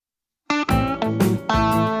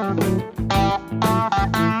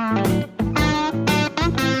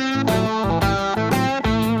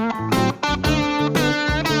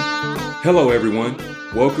Hello, everyone.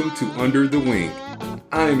 Welcome to Under the Wing.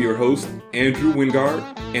 I am your host, Andrew Wingard,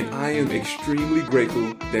 and I am extremely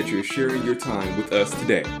grateful that you're sharing your time with us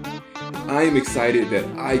today. I am excited that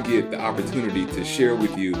I get the opportunity to share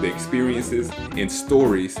with you the experiences and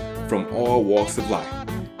stories from all walks of life.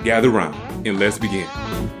 Gather round and let's begin.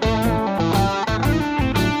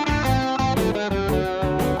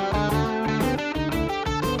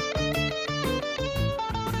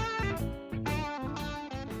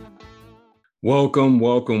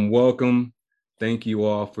 Welcome. Thank you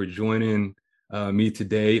all for joining me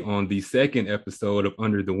today on the second episode of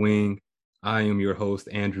Under the Wing. I am your host,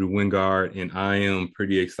 Andrew Wingard, and I am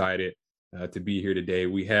pretty excited to be here today.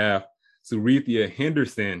 We have Suerethia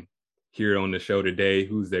Henderson here on the show today,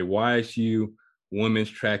 who's a YSU women's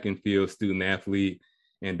track and field student athlete.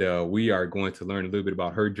 And we are going to learn a little bit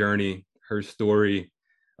about her journey, her story,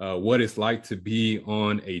 what it's like to be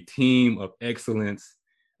on a team of excellence,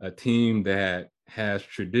 a team that has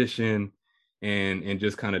tradition, and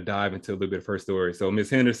just kind of dive into a little bit of her story. So Ms.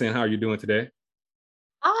 Henderson, how are you doing today?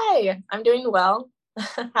 Hi, I'm doing well.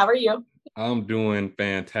 How are you? I'm doing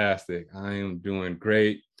fantastic. I am doing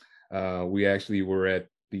great. We actually were at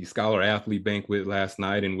the Scholar Athlete Banquet last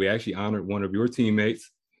night, and we actually honored one of your teammates.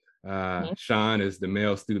 Sean is the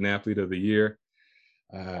male student athlete of the year.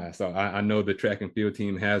 So I know the track and field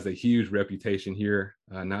team has a huge reputation here,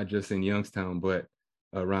 not just in Youngstown, but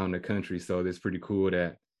around the country. So it's pretty cool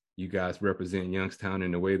that you guys represent Youngstown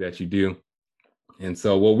in the way that you do. And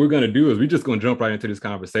so what we're going to do is we're just going to jump right into this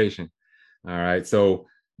conversation. All right. So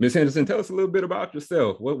Ms. Henderson, tell us a little bit about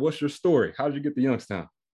yourself. What's your story? How did you get to Youngstown?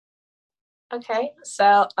 Okay.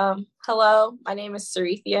 So, hello, my name is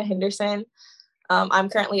Suerethia Henderson. I'm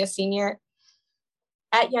currently a senior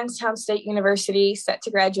at Youngstown State University, set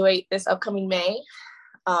to graduate this upcoming May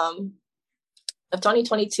of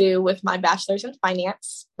 2022 with my bachelor's in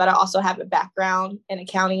finance, but I also have a background in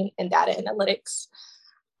accounting and data analytics.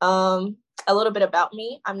 A little bit about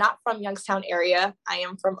me. I'm not from Youngstown area. I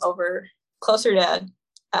am from closer to,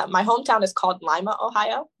 my hometown is called Lima,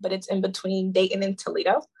 Ohio, but it's in between Dayton and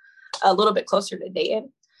Toledo, a little bit closer to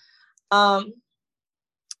Dayton.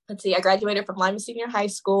 Let's see, I graduated from Lima Senior High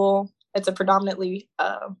School. It's a predominantly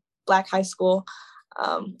Black high school.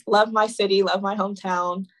 Love my city, love my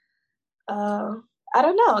hometown. I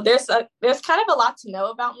don't know. There's kind of a lot to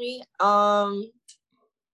know about me. A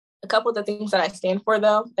couple of the things that I stand for,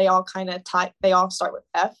 though, they all start with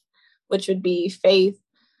F, which would be faith,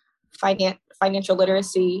 financial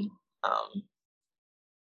literacy,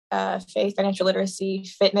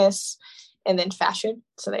 fitness, and then fashion.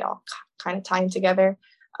 So they all kind of tie in together.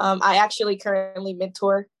 I actually currently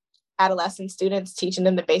mentor adolescent students, teaching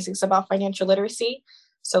them the basics about financial literacy.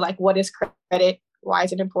 So like, what is credit? Why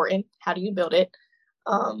is it important? How do you build it?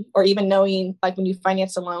 Or even knowing, like when you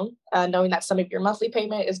finance a loan, knowing that some of your monthly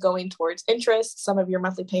payment is going towards interest, some of your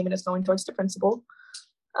monthly payment is going towards the principal.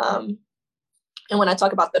 And when I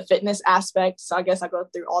talk about the fitness aspect, so I guess I go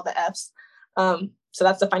through all the F's. So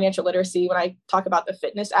that's the financial literacy. When I talk about the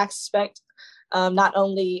fitness aspect, not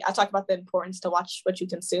only I talk about the importance to watch what you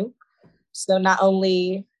consume. So not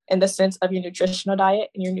only in the sense of your nutritional diet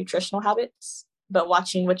and your nutritional habits, but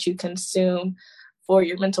watching what you consume for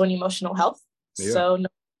your mental and emotional health. Yeah. So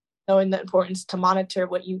knowing the importance to monitor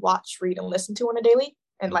what you watch, read, and listen to on a daily,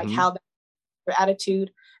 and like how your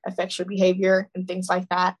attitude affects your behavior and things like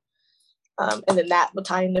that. And then that will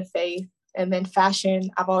tie into faith. And then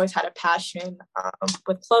fashion, I've always had a passion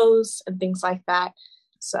with clothes and things like that.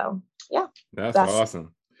 So yeah. That's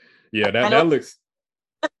awesome. Yeah, that looks,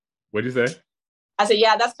 what'd you say? I said,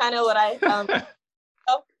 yeah, that's kind of what I,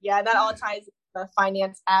 that all ties into the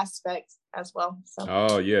finance aspect as well. So.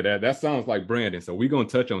 Oh yeah, that sounds like Brandon. So we're gonna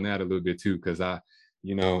touch on that a little bit too, because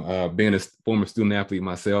being a former student athlete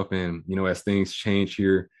myself, and as things change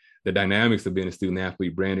here, the dynamics of being a student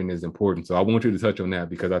athlete, Brandon is important. So I want you to touch on that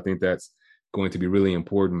because I think that's going to be really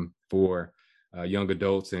important for young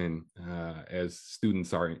adults and as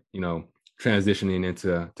students are transitioning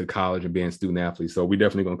into college and being student athletes. So we're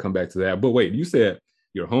definitely gonna come back to that. But wait, you said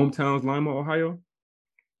your hometown's Lima, Ohio?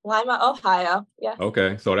 Lima, Ohio. Yeah.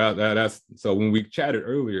 Okay. So that's so when we chatted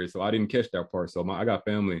earlier, so I didn't catch that part. So I got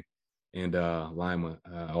family in Lima,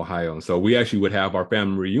 Ohio. And so we actually would have our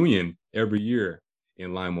family reunion every year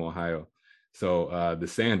in Lima, Ohio. So the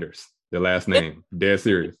Sanders, the last name, dead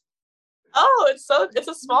serious. Oh, it's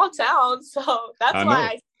a small town. So that's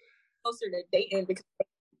why I closer to Dayton, because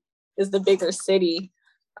it's the bigger city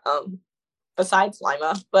besides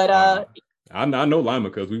Lima. But I know Lima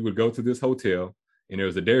because we would go to this hotel and there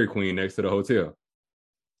was a Dairy Queen next to the hotel.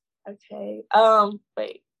 Okay.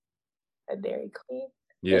 Wait, a Dairy Queen?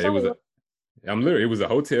 Yeah, It was a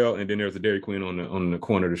hotel, and then there was a Dairy Queen on the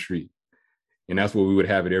corner of the street, and that's where we would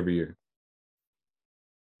have it every year.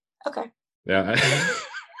 Okay. Yeah,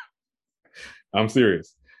 I'm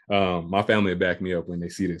serious. My family will back me up when they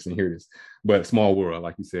see this and hear this. But small world,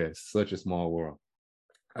 like you said, such a small world.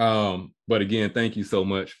 But again, thank you so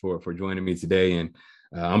much for joining me today, and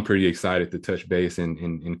I'm pretty excited to touch base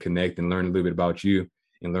and connect and learn a little bit about you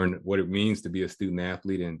and learn what it means to be a student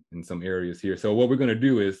athlete in some areas here. So what we're going to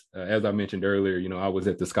do is, as I mentioned earlier, I was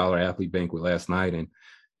at the Scholar Athlete Banquet last night, and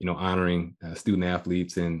honoring student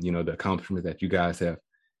athletes and the accomplishments that you guys have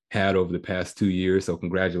had over the past 2 years. So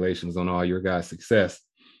congratulations on all your guys' success.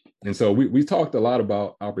 And so we talked a lot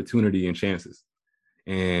about opportunity and chances.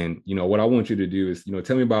 And, what I want you to do is,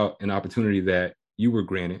 tell me about an opportunity that you were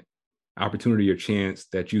granted, opportunity or chance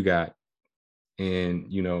that you got. And,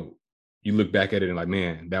 you look back at it and like,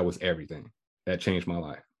 man, that was everything. That changed my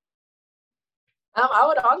life. I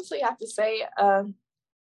would honestly have to say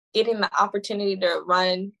getting the opportunity to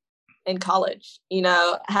run in college, being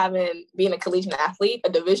a collegiate athlete, a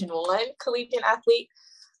Division I collegiate athlete.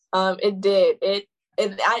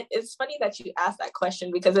 It's funny that you asked that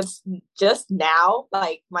question, because it's just now,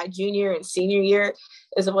 like my junior and senior year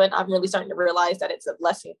is when I'm really starting to realize that it's a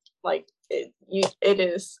blessing. Like it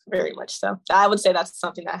is very much so. I would say that's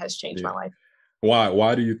something that has changed my life.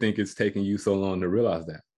 Why do you think it's taking you so long to realize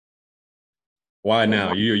that? Why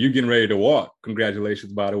now? You're getting ready to walk.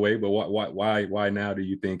 Congratulations, by the way. But why now do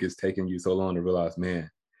you think it's taking you so long to realize, man?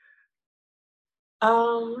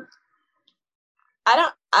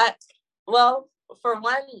 Well, for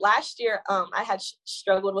one, last year, I had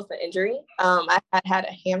struggled with an injury. I had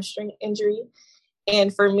a hamstring injury.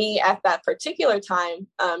 And for me at that particular time,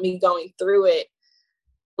 me going through it,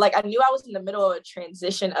 like I knew I was in the middle of a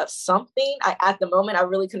transition of something. At the moment, I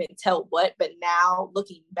really couldn't tell what, but now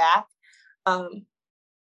looking back, and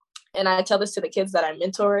I tell this to the kids that I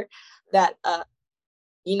mentor, that,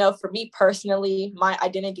 for me personally, my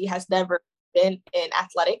identity has never been in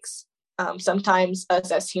athletics. Sometimes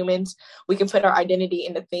us as humans, we can put our identity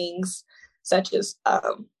into things such as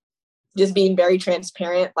just being very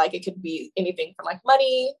transparent. Like it could be anything from like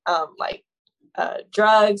money,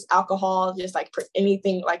 drugs, alcohol, just like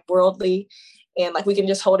anything like worldly. And like we can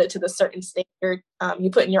just hold it to the certain standard.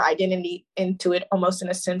 You put in your identity into it almost in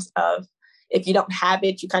a sense of, if you don't have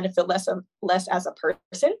it, you kind of feel less as a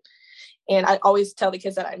person. And I always tell the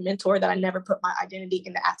kids that I mentor that I never put my identity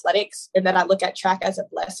into athletics, and that I look at track as a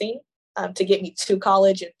blessing to get me to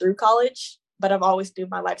college and through college. But I've always knew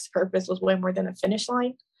my life's purpose was way more than a finish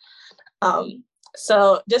line.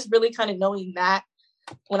 So just really kind of knowing that,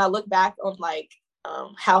 when I look back on like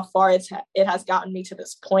how far it has gotten me to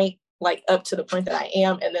this point, like up to the point that I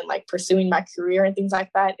am, and then like pursuing my career and things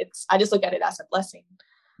like that, I just look at it as a blessing.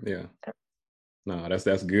 Yeah. No,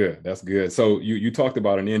 that's good. That's good. So you talked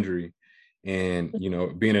about an injury, and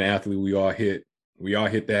being an athlete, we all hit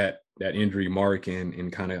that injury mark,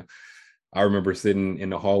 and kind of, I remember sitting in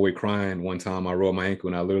the hallway crying one time. I rolled my ankle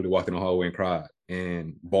and I literally walked in the hallway and cried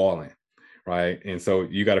and bawling. Right. And so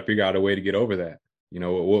you got to figure out a way to get over that.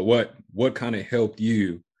 What kind of helped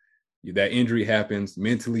you? That injury happens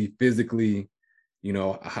mentally, physically,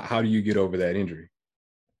 how do you get over that injury?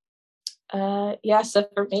 So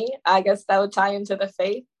for me, I guess that would tie into the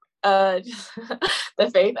faith, the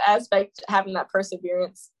faith aspect, having that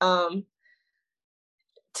perseverance to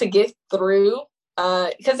get through,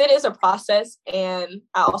 because it is a process. And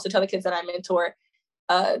I also tell the kids that I mentor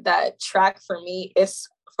that track for me,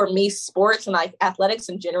 sports and like athletics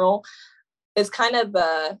in general, it's kind of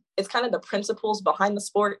the principles behind the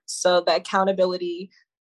sport. So the accountability,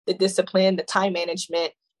 the discipline, the time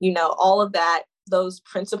management, all of that, those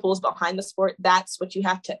principles behind the sport, that's what you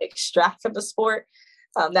have to extract from the sport,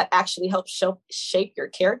 that actually helps shape your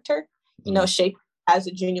character, shape as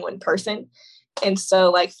a genuine person. And so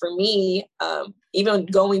like for me, even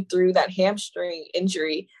going through that hamstring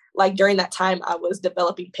injury, like during that time I was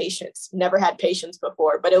developing patience, never had patience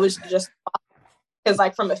before, but it was just because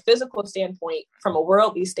like from a physical standpoint, from a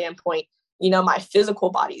worldly standpoint, my physical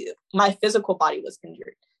body was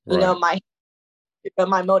injured, right.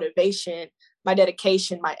 My motivation, my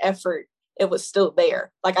dedication, my effort, it was still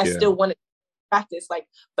there. Like I still wanted to practice, like,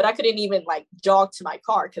 but I couldn't even like jog to my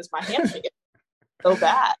car because my hamstring is so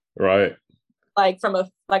bad. Right. Like from a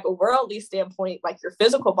worldly standpoint, like your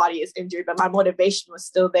physical body is injured, but my motivation was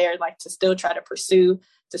still there, like to still try to pursue,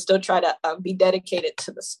 to still try to be dedicated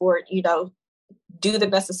to the sport, do the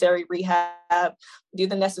necessary rehab, do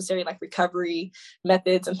the necessary like recovery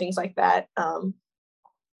methods and things like that.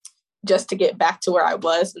 Just to get back to where I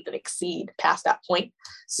was and then exceed past that point.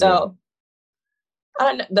 So I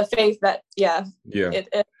don't know, the faith that,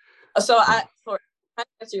 So for to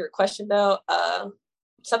answer your question though,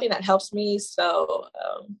 something that helps me. So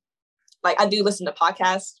like I do listen to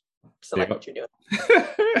podcasts. So like what you're doing,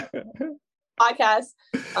 podcasts,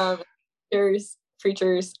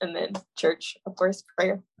 preachers, and then church, of course,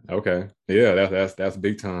 prayer. Okay, yeah, that's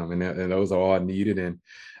big time, and those are all needed, and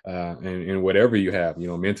whatever you have,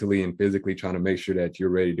 mentally and physically, trying to make sure that you're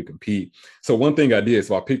ready to compete. So one thing I did,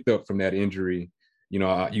 so I picked up from that injury.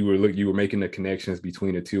 You were making the connections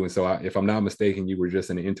between the two, and so if I'm not mistaken, you were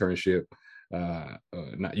just in an internship.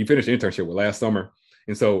 You finished the internship last summer,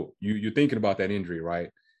 and so you're thinking about that injury,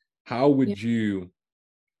 right? How would you,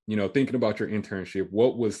 thinking about your internship,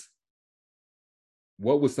 what was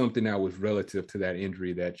something that was relative to that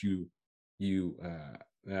injury that you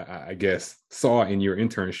I guess saw in your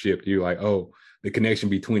internship? You're like, oh, the connection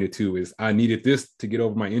between the two is I needed this to get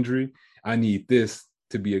over my injury. I need this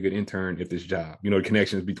to be a good intern at this job. The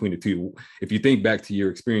connections between the two. If you think back to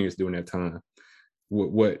your experience during that time,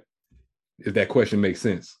 what if that question makes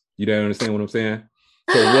sense? You don't understand what I'm saying?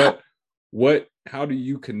 So how do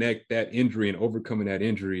you connect that injury and overcoming that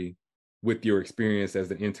injury with your experience as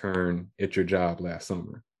an intern at your job last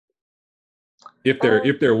summer? If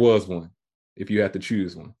there was one, if you had to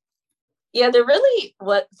choose one. Yeah,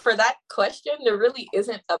 for that question, there really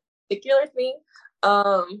isn't a particular thing.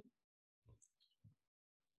 I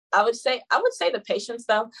would say the patience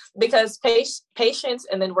though, because patience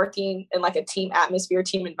and then working in like a team atmosphere,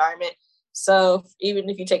 team environment. So even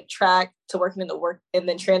if you take track to working in the work and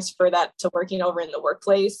then transfer that to working over in the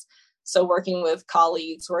workplace, so working with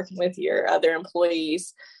colleagues, working with your other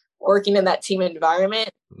employees, working in that team environment,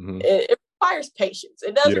 it requires patience.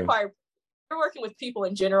 It does require, you're working with people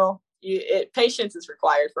in general, patience is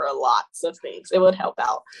required for a lot of things. It would help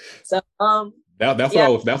out. So that's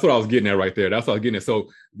what I was getting at right there. That's what I was getting at. So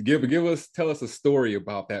tell us a story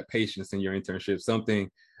about that patience in your internship. Something,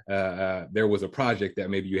 there was a project that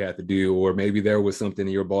maybe you had to do, or maybe there was something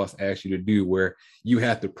your boss asked you to do where you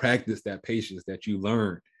had to practice that patience that you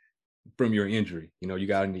learned from your injury. You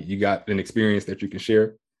got an experience that you can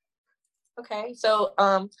share. Okay, so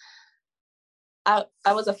I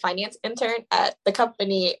was a finance intern at the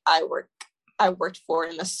company I worked for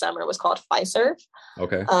in the summer. It was called Fiserv.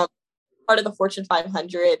 Okay. Part of the Fortune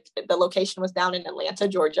 500. The location was down in Atlanta,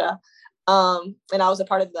 Georgia. And I was a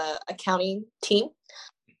part of the accounting team.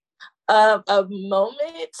 A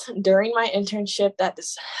moment during my internship that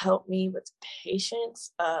just helped me with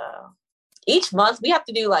patience. Each month we have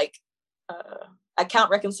to do like account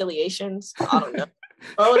reconciliations. I don't know.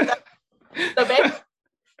 So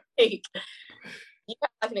basically, you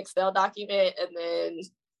have like an Excel document, and then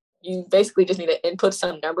you basically just need to input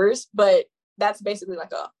some numbers. But that's basically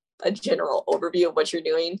like a general overview of what you're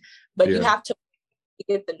doing. But you have to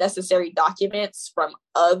get the necessary documents from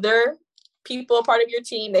other people, a part of your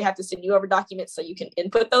team. They have to send you over documents so you can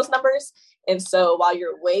input those numbers. And so while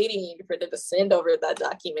you're waiting for them to send over that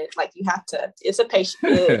document, like you have to, it's a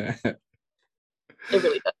patient. It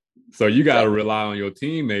really does. So you got to rely on your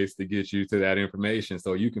teammates to get you to that information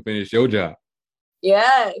so you can finish your job.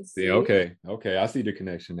 Yes. Yeah, okay. I see the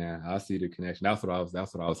connection now. That's what I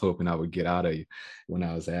was hoping I would get out of you when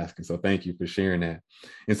I was asking. So thank you for sharing that.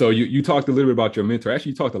 And so you talked a little bit about your mentor.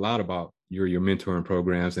 Actually, you talked a lot about your mentoring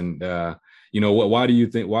programs. And why do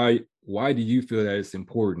you feel that it's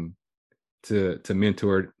important to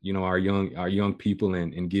mentor, our young people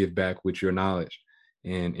and give back with your knowledge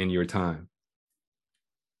and your time?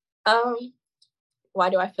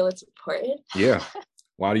 Why do I feel it's important? Yeah.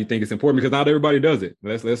 Why do you think it's important? Because not everybody does it.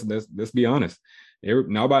 Let's be honest.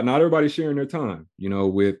 Not everybody's sharing their time,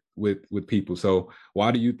 with people. So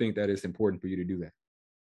why do you think that it's important for you to do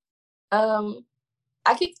that?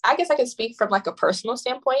 I guess I can speak from like a personal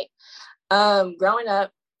standpoint. Growing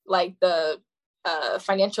up, like the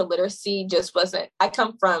financial literacy just wasn't. I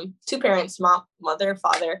come from two parents, mother and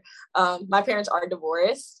father. My parents are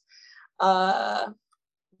divorced.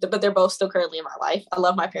 But they're both still currently in my life. I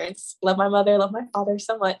love my parents, love my mother, love my father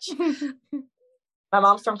so much. My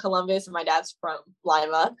mom's from Columbus and my dad's from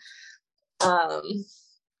Lima.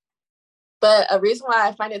 But a reason why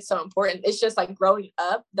I find it so important, it's just like growing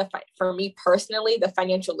up, for me personally, the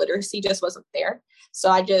financial literacy just wasn't there. So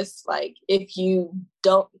I just like, if you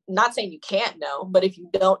don't, not saying you can't know, but if you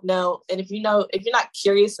don't know, and if you're not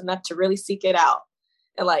curious enough to really seek it out,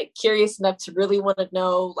 and like curious enough to really want to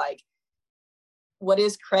know, like, what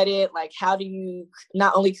is credit? Like, how do you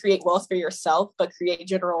not only create wealth for yourself, but create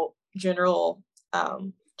generational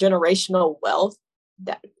wealth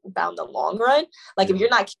that down the long run? Like, if you're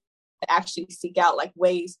not to actually seek out like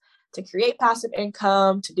ways to create passive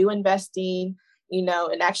income, to do investing,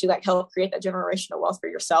 and actually like help create that generational wealth for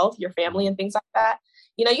yourself, your family, and things like that,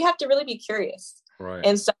 you have to really be curious. Right.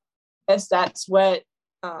 And so I guess that's what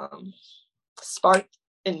sparked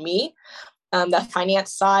in me, the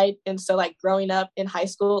finance side. And so like growing up in high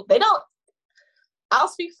school, I'll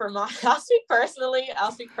speak personally.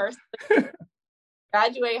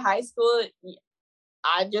 Graduate high school,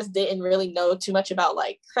 I just didn't really know too much about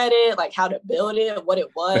like credit, like how to build it, what it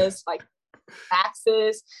was, like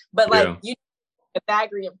taxes. But like you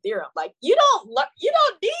Pythagorean theorem, like you don't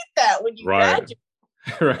need that when you graduate.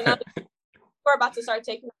 Right. You know, you're about to start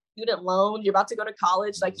taking student loans, you're about to go to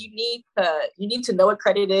college, like you need to know what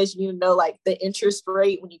credit is. You need to know like the interest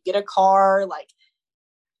rate when you get a car, like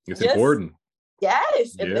it's important.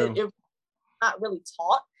 Yes. And it's not really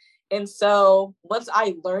taught. And so once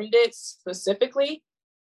I learned it specifically,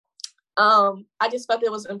 I just felt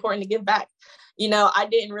it was important to give back. I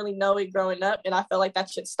didn't really know it growing up, and I felt like that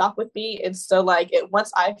should stop with me. And so like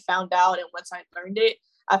once I found out and once I learned it,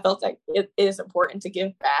 I felt like it is important to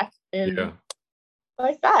give back and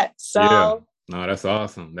like that. So no, that's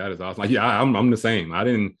awesome. That is awesome. Like, I'm the same. I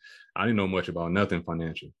didn't know much about nothing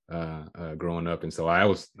financial growing up. And so I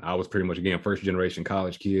was pretty much, again, first generation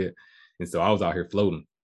college kid. And so I was out here floating,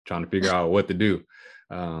 trying to figure out what to do.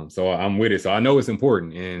 So I'm with it. So I know it's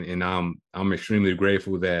important, and I'm extremely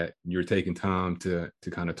grateful that you're taking time to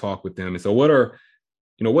kind of talk with them. And so what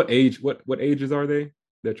ages are they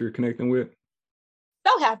that you're connecting with?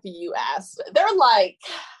 So happy you asked. They're like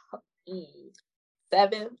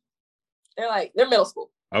 7. They're middle school.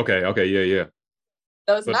 Okay. Yeah.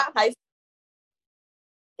 So it's not high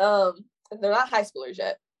school. They're not high schoolers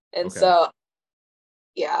yet. And so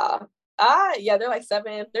they're like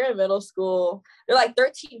 7. They're in middle school. They're like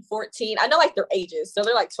 13, 14. I know like their ages. So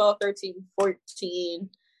they're like 12, 13, 14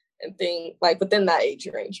 and things like within that age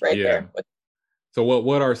range there. So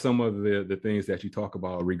what are some of the things that you talk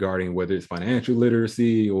about regarding whether it's financial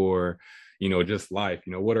literacy or, just life?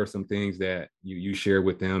 What are some things that you share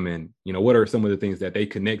with them, and, what are some of the things that they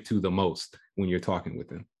connect to the most when you're talking with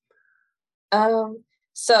them?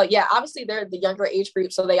 So yeah, obviously they're the younger age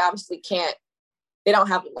group, so they obviously they don't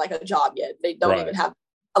have like a job yet. They don't even have,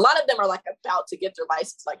 a lot of them are like about to get their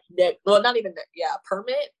license, like, not even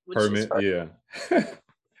permit.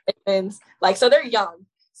 And like, so they're young.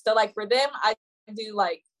 So like for them, I do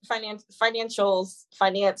like finance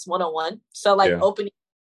 101. So like opening,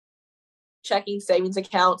 checking, savings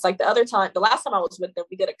accounts. Like the last time I was with them,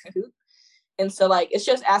 we did a Kahoot. And so like, it's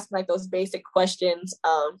just asking like those basic questions,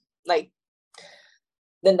 like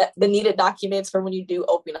the needed documents for when you do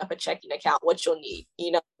open up a checking account, what you'll need,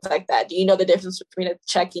 like that. Do you know the difference between a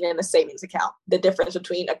checking and a savings account? The difference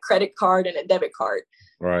between a credit card and a debit card?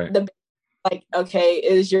 Right. Okay,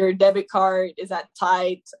 is your debit card, is that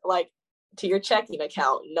tied like to your checking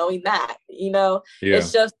account? Knowing that,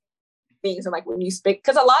 it's just things. And like when you speak,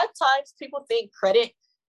 because a lot of times people think credit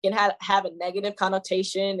can have a negative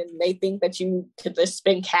connotation, and they think that you could just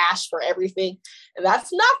spend cash for everything, and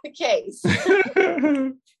that's not the case. I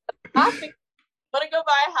think want to go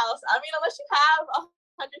buy a house, I mean, unless you have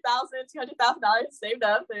 $100,000, $200,000 saved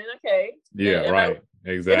up, then okay.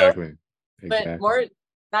 Exactly. But more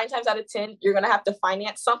 9 times out of 10, you're going to have to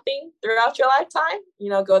finance something throughout your lifetime,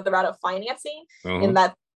 go the route of financing. And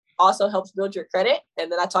that also helps build your credit.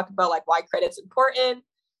 And then I talk about like why credit's important,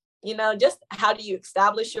 just how do you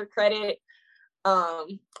establish your credit,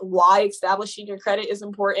 why establishing your credit is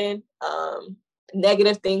important,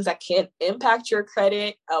 negative things that can impact your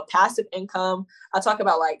credit, passive income. I talk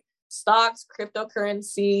about like stocks,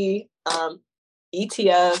 cryptocurrency,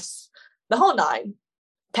 ETFs, the whole 9.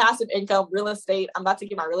 Passive income, real estate. I'm about to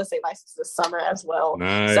get my real estate license this summer as well.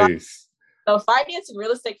 Nice. So finance and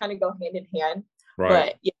real estate kind of go hand in hand.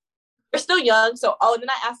 Right. But they're still young. So, then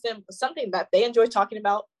I asked them something that they enjoy talking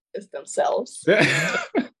about is themselves.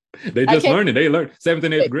 They just learning. They learned 7th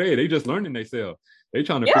and 8th grade. They just learning themselves. They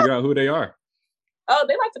trying to figure out who they are. Oh,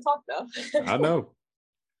 they like to talk though. I know.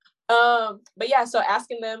 But yeah, so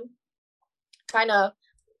asking them kind of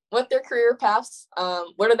what their career paths,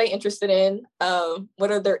 what are they interested in?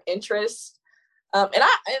 What are their interests? And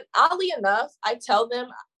oddly enough, I tell them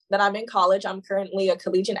that I'm in college. I'm currently a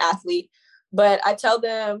collegiate athlete, but I tell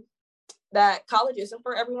them that college isn't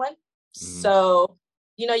for everyone. So,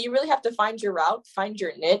 you really have to find your route, find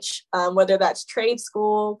your niche, whether that's trade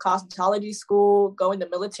school, cosmetology school, going the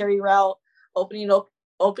military route, opening up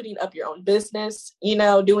your own business,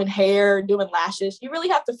 doing hair, doing lashes. You really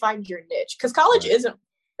have to find your niche, because college isn't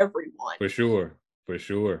everyone. For sure.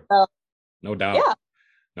 No doubt. Yeah.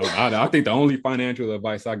 No, I think the only financial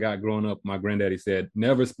advice I got growing up, my granddaddy said,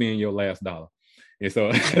 never spend your last dollar. And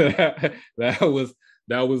so that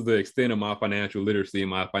that was the extent of my financial literacy and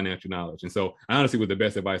my financial knowledge. And so honestly was the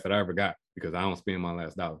best advice that I ever got, because I don't spend my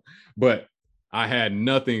last dollar. But I had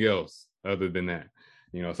nothing else other than that.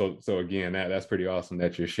 So again, that's pretty awesome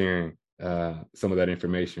that you're sharing some of that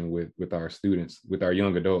information with our students, with our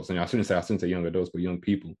young adults. And I shouldn't say young adults, but young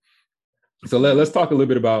people. So let's talk a little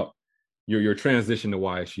bit about your transition to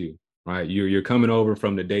YSU, right? You're coming over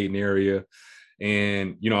from the Dayton area.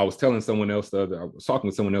 And, I was talking with someone else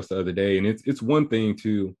the other day, and it's one thing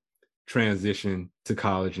to transition to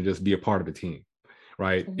college and just be a part of a team,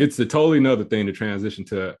 right? Mm-hmm. It's a totally another thing to transition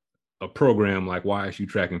to a program like YSU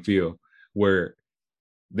track and field, where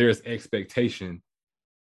there's expectation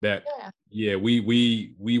that,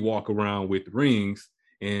 we walk around with rings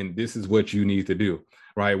and this is what you need to do,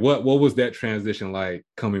 right? What was that transition like,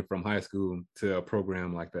 coming from high school to a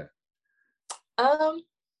program like that? I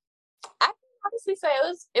can honestly say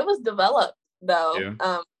it was developed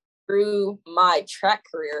though, through my track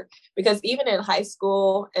career, because even in high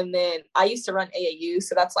school, and then I used to run AAU,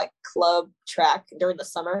 so that's like club track during the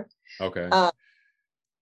summer. Okay.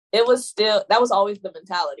 It was that was always the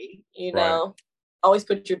mentality, right. Always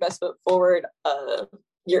put your best foot forward.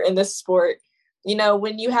 You're in this sport,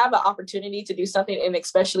 when you have an opportunity to do something, and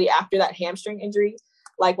especially after that hamstring injury,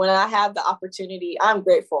 like when I have the opportunity, I'm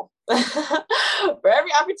grateful for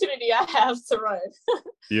every opportunity I have to run.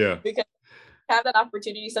 Yeah. Because you have that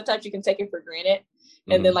opportunity, sometimes you can take it for granted.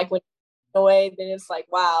 And then like when you're away, then it's like,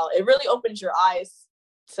 wow, it really opens your eyes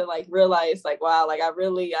to like realize like, wow, like I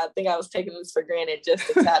think I was taking this for granted just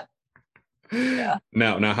to tap. Yeah.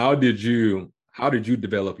 Now, how did you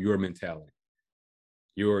develop your mentality?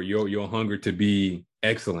 Your hunger to be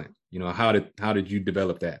excellent. How did you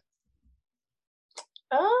develop that?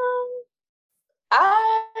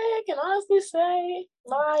 I can honestly say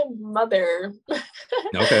my mother.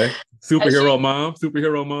 Okay. Superhero mom.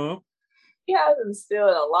 She has instilled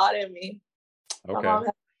a lot in me. Okay. My mom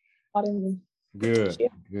has a lot in me.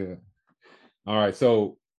 Good. All right.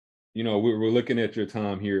 So, we're looking at your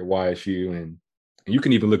time here at YSU, and you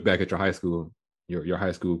can even look back at your high school, your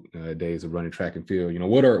high school days of running track and field.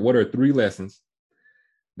 What are 3 lessons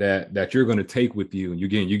that you're going to take with you? And you're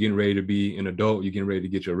getting ready to be an adult. You're getting ready to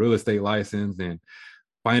get your real estate license and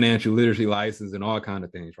financial literacy license and all kind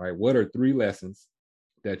of things, right? What are 3 lessons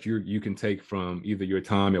that you can take from either your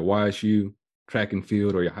time at YSU track and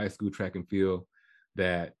field or your high school track and field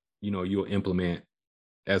that you'll implement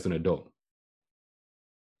as an adult?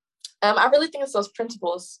 I really think it's those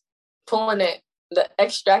principles,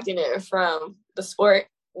 extracting it from the sport,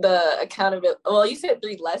 the accountability. Well, you said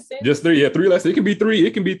 3 lessons. Just 3, 3 lessons. It can be 3.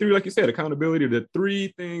 It can be 3, like you said, accountability. The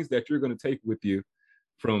 3 things that you're going to take with you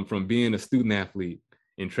from being a student athlete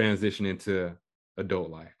and transition into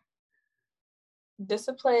adult life.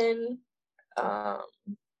 Discipline,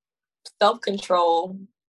 self-control,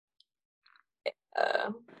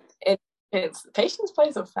 and patience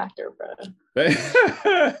plays a factor, bro.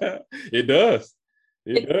 It does.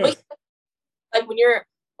 Like when you're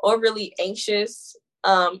overly anxious,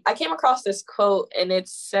 I came across this quote, and it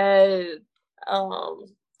said,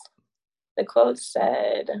 the quote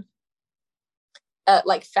said,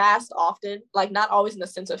 like fast often, like not always in the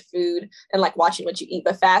sense of food and like watching what you eat,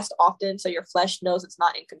 but fast often so your flesh knows it's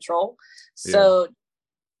not in control. So,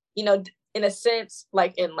 in a sense,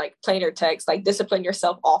 like in like plainer text, like discipline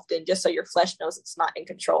yourself often just so your flesh knows it's not in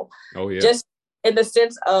control. Oh yeah. Just in the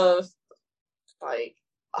sense of like,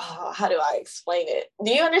 how do I explain it?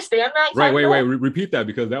 Do you understand that? Right. Wait. Repeat that,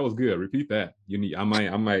 because that was good. Repeat that. I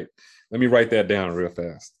might. Let me write that down real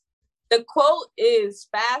fast. The quote is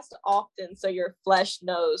fast often so your flesh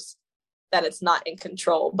knows that it's not in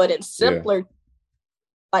control, but in simpler,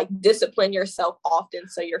 like discipline yourself often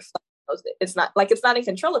so your flesh knows that it's not in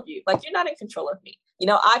control of you. Like you're not in control of me.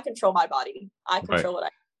 I control my body. I control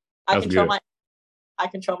what I control good. I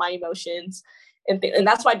control my emotions, and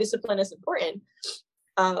that's why discipline is important.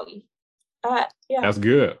 Yeah. That's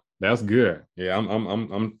good. Yeah,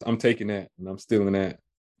 I'm taking that and I'm stealing that.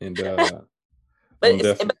 And but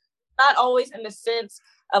it's not always in the sense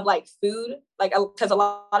of like food, like because a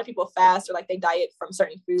lot of people fast or like they diet from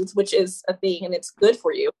certain foods, which is a thing and it's good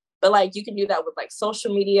for you. But like you can do that with like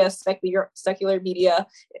social media, secular media,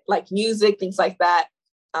 like music, things like that.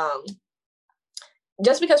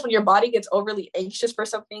 Just because when your body gets overly anxious for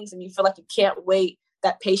some things and you feel like you can't wait,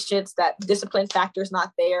 that patience, that discipline factor is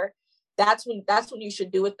not there. That's when you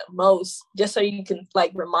should do it the most, just so you can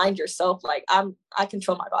like remind yourself, like I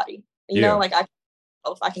control my body. Like I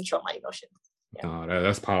control my emotions. Yeah. No,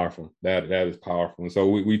 that's powerful. That is powerful. And so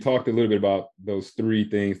we talked a little bit about those 3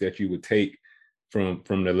 things that you would take from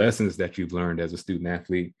the lessons that you've learned as a student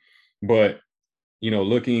athlete. But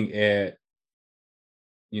looking at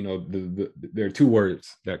there are two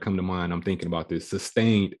words that come to mind. I'm thinking about this: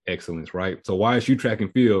 sustained excellence, right? So YSU track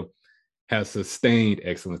and field has sustained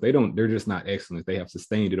excellence. They're just not excellence. They have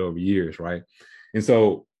sustained it over years, right? And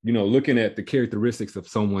so, looking at the characteristics of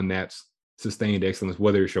someone that's sustained excellence,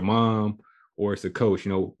 whether it's your mom or it's a coach,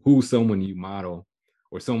 who's someone you model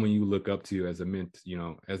or someone you look up to as a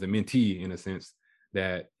mentee in a sense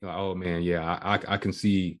that, oh man, yeah, I can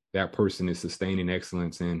see that person is sustaining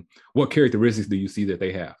excellence. And what characteristics do you see that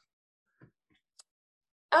they have?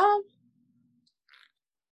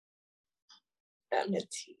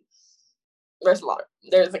 Mentee. There's a lot.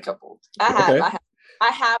 There's a couple. I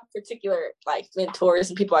have particular like mentors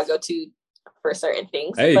and people I go to for certain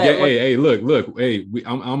things. Hey, look. Hey,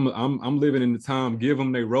 I'm living in the time. Give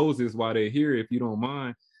them their roses while they're here, if you don't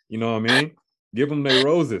mind. You know what I mean? Give them their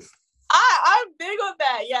roses. I'm big on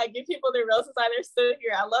that. Yeah, give people their roses while they're still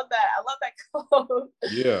here. I love that quote.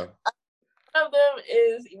 Yeah. One of them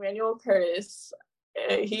is Emmanuel Curtis.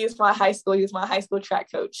 He was my high school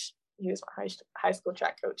track coach.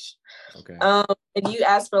 Okay. And you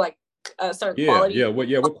asked for like a certain quality. Yeah.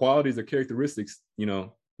 What qualities or characteristics,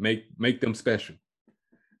 make them special?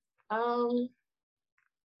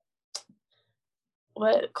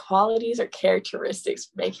 What qualities or characteristics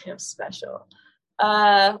make him special?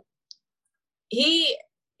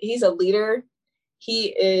 He's a leader. He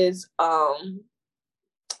is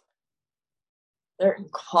certain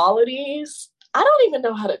qualities. I don't even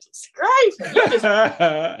know how to describe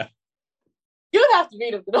him. You would have to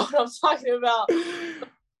meet him to know what I'm talking about.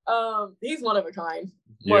 He's one of a kind.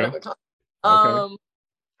 One of a kind. Okay.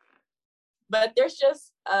 But there's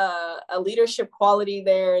just a leadership quality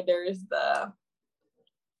there. There's the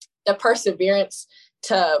perseverance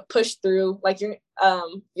to push through. Like you're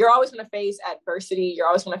always going to face adversity. You're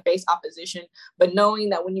always going to face opposition. But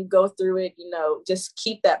knowing that when you go through it, just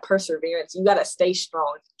keep that perseverance. You got to stay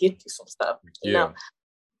strong, get through some stuff. You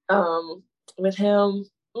know. With him.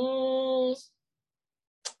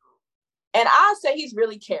 And I'll say he's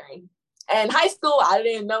really caring. And high school, I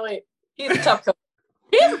didn't know it. He's a tough coach.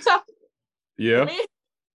 He's a tough coach. Yeah.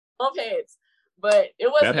 On heads. But it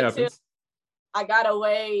wasn't until I got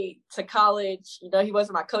away to college. He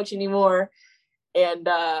wasn't my coach anymore. And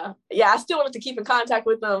I still wanted to keep in contact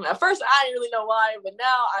with him. At first, I didn't really know why, but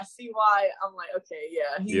now I see why. I'm like, okay,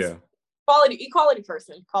 yeah, he's quality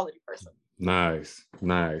person. Nice.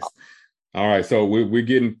 All right, so we're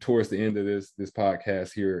getting towards the end of this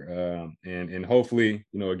podcast here, and hopefully,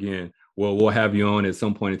 again, we'll have you on at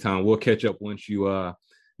some point in time. We'll catch up once you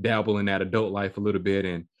dabble in that adult life a little bit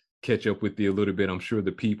and catch up with you a little bit. I'm sure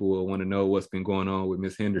the people will want to know what's been going on with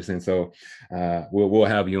Miss Henderson, so we'll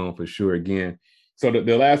have you on for sure again. So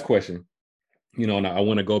the last question, and I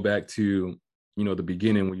want to go back to the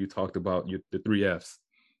beginning when you talked about the 3 F's.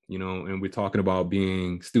 And we're talking about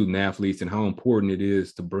being student athletes and how important it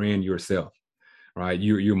is to brand yourself, right?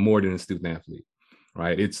 You're more than a student athlete,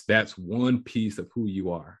 right? That's one piece of who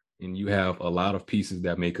you are. And you have a lot of pieces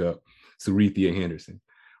that make up Suerethia Henderson,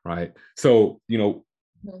 right? So,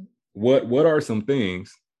 what are some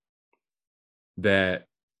things that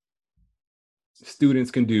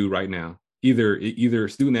students can do right now? Either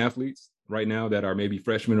student athletes right now that are maybe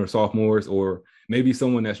freshmen or sophomores, or maybe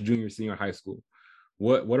someone that's junior, senior high school.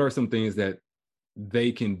 What are some things that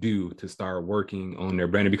they can do to start working on their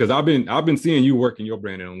branding? Because I've been seeing you working your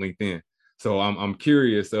branding on LinkedIn. So I'm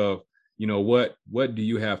curious of, what do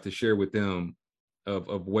you have to share with them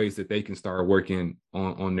of ways that they can start working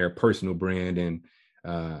on their personal brand and,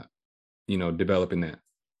 developing that?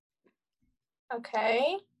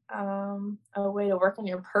 Okay. A way to work on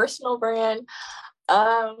your personal brand.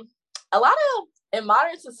 A lot of, in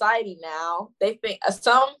modern society now, they think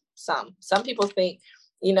some people think,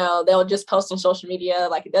 they'll just post on social media.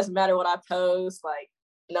 Like, it doesn't matter what I post. Like,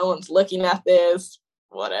 no one's looking at this,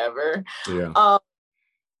 whatever. Yeah.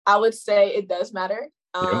 I would say it does matter.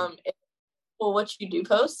 For what you do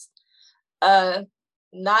post.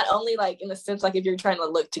 Not only like in the sense, like if you're trying to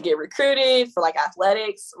look to get recruited for like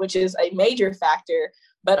athletics, which is a major factor,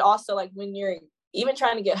 but also like when you're even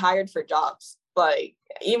trying to get hired for jobs. Like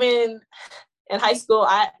even in high school,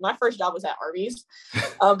 my first job was at Arby's.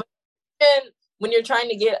 But when you're trying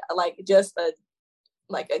to get like just a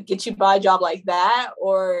get you by job like that,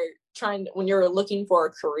 or when you're looking for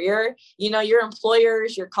a career, your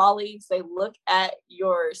employers, your colleagues, they look at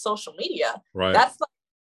your social media. Right. That's like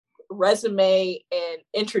resume and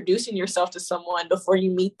introducing yourself to someone before you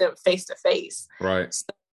meet them face to face. Right.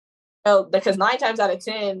 So, because 9 times out of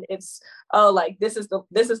 10, it's like this is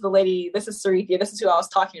the lady, this is Suerethia, this is who I was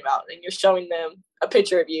talking about, and you're showing them a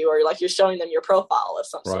picture of you, or like you're showing them your profile of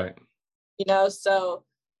some sort. So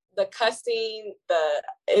the cussing,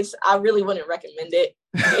 I really wouldn't recommend it.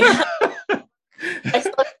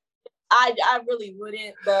 I really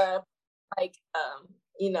wouldn't. The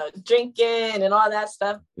drinking and all that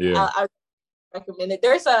stuff. Yeah. I recommend it.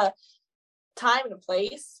 There's a time and a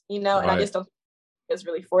place, and I just don't think it's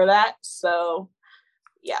really for that. So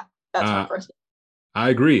yeah, that's my personal. I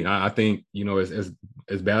agree. I think,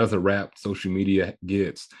 as bad as a rap social media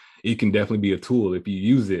gets, it can definitely be a tool if you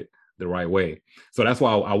use it the right way. So that's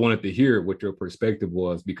why I wanted to hear what your perspective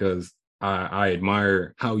was, because I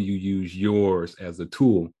admire how you use yours as a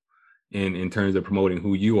tool in terms of promoting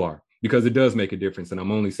who you are, because it does make a difference. And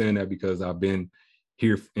I'm only saying that because I've been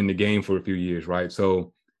here in the game for a few years, right?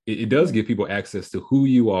 So it does give people access to who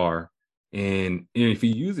you are. And if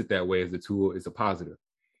you use it that way as a tool, it's a positive.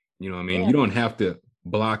 You know what I mean? Yeah. You don't have to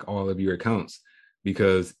block all of your accounts,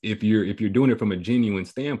 because if you're doing it from a genuine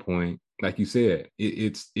standpoint, like you said,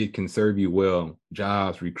 it can serve you well,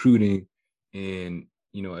 jobs, recruiting, and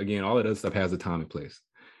again, all of that stuff has a time and place.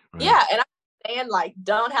 Right? Yeah, and I'm saying, like,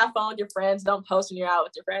 don't have fun with your friends, don't post when you're out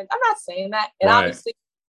with your friends. I'm not saying that, and obviously,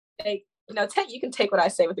 you can take what I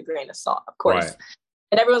say with a grain of salt, of course,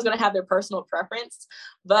 and everyone's gonna have their personal preference,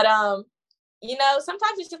 but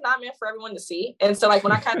sometimes it's just not meant for everyone to see, and so like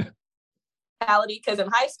when I kind of because in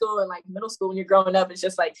high school and like middle school, when you're growing up, it's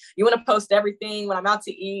just like you want to post everything. When I'm out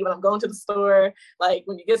to eat, when I'm going to the store, like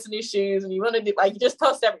when you get some new shoes, and you want to do, like, you just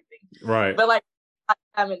post everything. Right. But like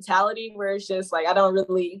that mentality where it's just like I don't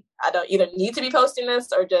either need to be posting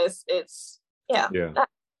this or just it's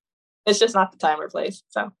just not the time or place.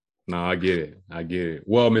 So no, I get it.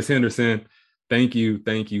 Well, Ms. Henderson, thank you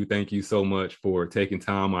so much for taking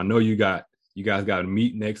time. I know you guys got to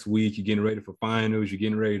meet next week. You're getting ready for finals. You're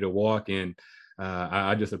getting ready to walk. And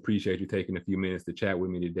I just appreciate you taking a few minutes to chat with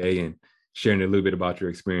me today and sharing a little bit about your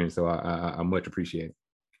experience. So I much appreciate it.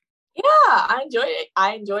 Yeah, I enjoyed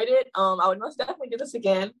it. I would most definitely do this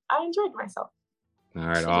again. I enjoyed myself. All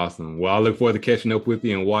right, awesome. Well, I look forward to catching up with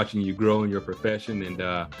you and watching you grow in your profession. And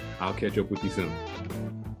I'll catch up with you soon.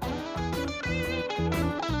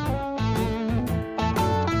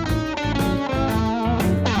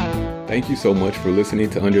 Thank you so much for listening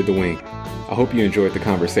to Under the Wing. I hope you enjoyed the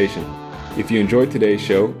conversation. If you enjoyed today's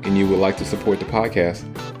show and you would like to support the podcast,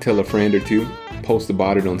 tell a friend or two, post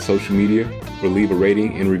about it on social media, or leave a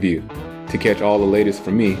rating and review. To catch all the latest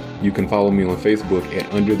from me, you can follow me on Facebook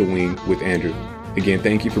at Under the Wing with Andrew. Again,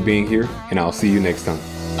 thank you for being here, and I'll see you next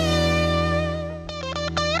time.